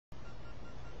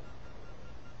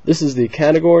This is the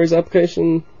categories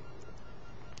application,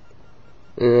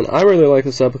 and I really like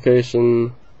this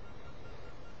application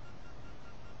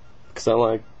because I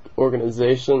like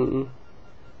organization.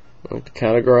 I like to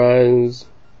categorize.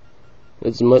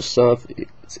 It's much stuff.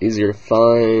 It's easier to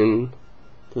find.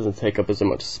 Doesn't take up as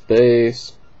much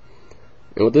space.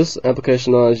 And what this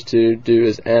application allows you to do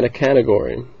is add a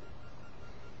category.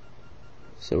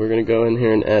 So we're going to go in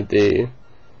here and add the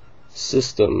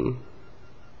system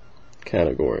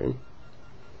category.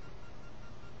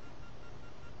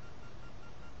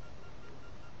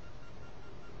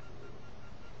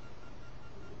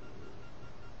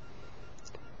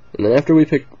 And then after we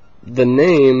pick the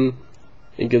name,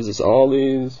 it gives us all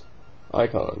these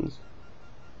icons.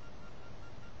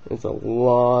 It's a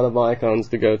lot of icons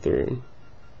to go through.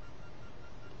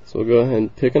 So we'll go ahead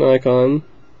and pick an icon.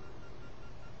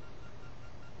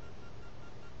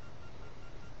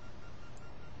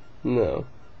 No.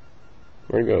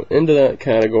 We're going to go into that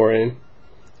category, and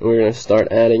we're going to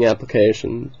start adding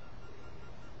applications.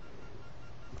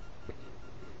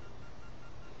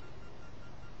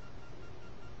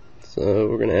 So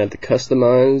we're going to add the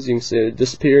customize. You can see it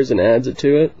disappears and adds it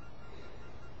to it.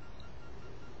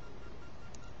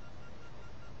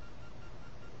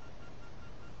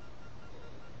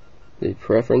 The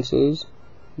preferences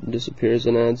disappears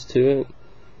and adds to it.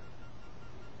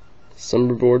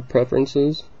 SpringBoard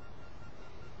preferences.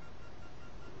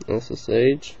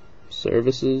 SSH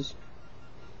services.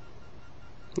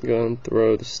 Go ahead and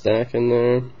throw the stack in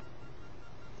there.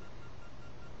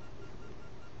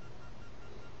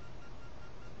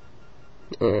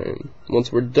 Alright,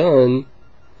 once we're done,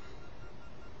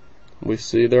 we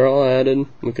see they're all added.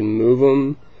 We can move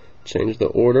them, change the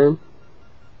order,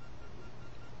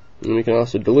 and we can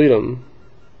also delete them.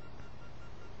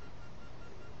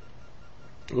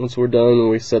 Once we're done,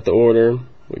 we set the order,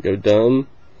 we go done.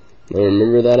 Now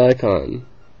remember that icon.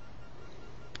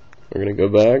 We're going to go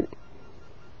back.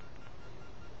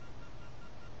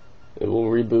 It will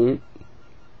reboot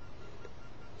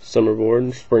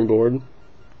SpringBoard.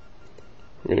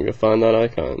 We're going to go find that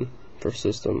icon for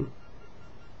system.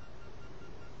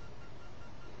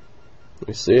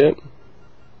 We see it.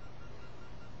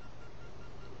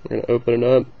 We're going to open it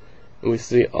up, and we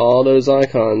see all those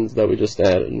icons that we just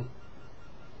added.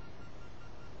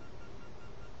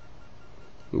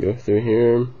 Go through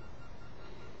here.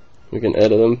 We can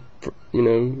edit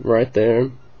them, right there.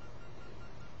 And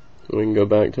we can go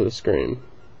back to the screen.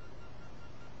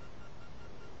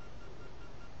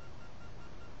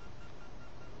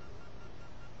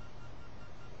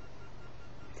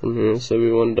 From here, so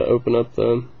we wanted to open up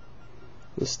the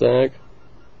stack.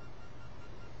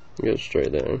 Go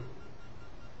straight there.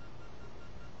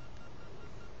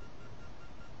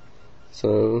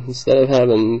 So instead of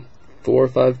having 4 or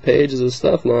 5 pages of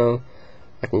stuff now,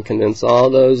 I can condense all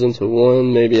those into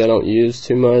one. Maybe I don't use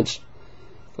too much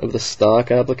of the stock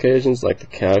applications like the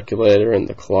calculator and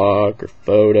the clock or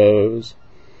photos.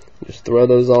 Just throw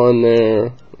those all in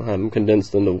there. I'll have them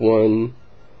condensed into one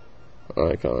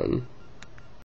icon.